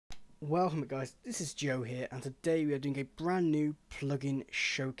Welcome guys, this is Joe here, and today we are doing a brand new plugin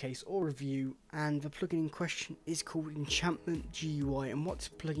showcase or review, and the plugin in question is called EnchantGUI, and what this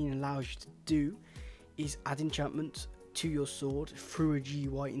plugin allows you to do is add enchantments to your sword through a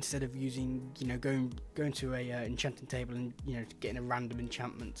GUI instead of using, going to a enchanting table and getting a random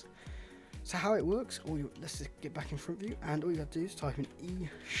enchantment. So how it works, let's just get back in front of you, and all you got to do is type in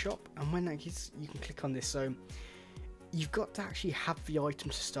eShop, and when that gets, you can click on this. So you've got to actually have the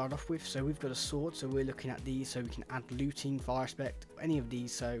items to start off with. So we've got a sword, so we're looking at these, so we can add looting, fire aspect, any of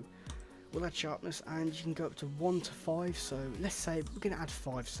these. So we'll add sharpness, and you can go up to 1 to 5. So let's say we're going to add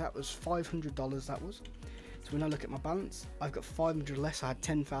 5, so that was $500, that was. So when I look at my balance, I've got 500 less. I had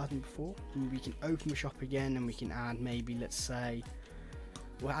 10,000 before. And we can open the shop again, and we can add, maybe, let's say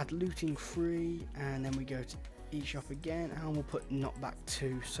we'll add looting 3, and then we go to eShop again, and we'll put knockback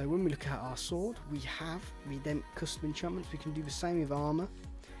 2. So when we look at our sword, we have them custom enchantments. We can do the same with armor,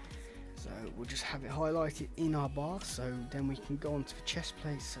 so we'll just have it highlighted in our bar. So then we can go on to the chest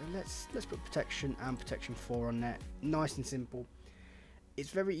plate. So let's put protection and protection 4 on there. Nice and simple. It's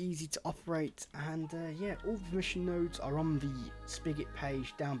very easy to operate, and yeah, all the mission nodes are on the Spigot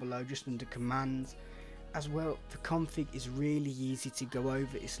page down below, just under commands. As well, the config is really easy to go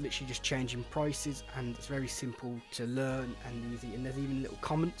over. It's literally just changing prices, and it's very simple to learn and easy, and there's even little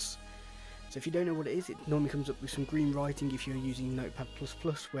comments. So if you don't know what it is, it normally comes up with some green writing if you're using Notepad++,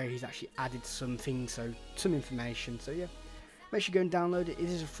 where he's actually added some things, so some information. So yeah, make sure you go and download it. It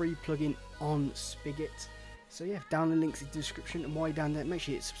is a free plugin on Spigot. So yeah, download links in the description, and while you're down there, make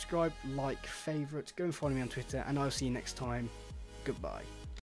sure you hit subscribe, like, favourite, go and follow me on Twitter, and I'll see you next time. Goodbye.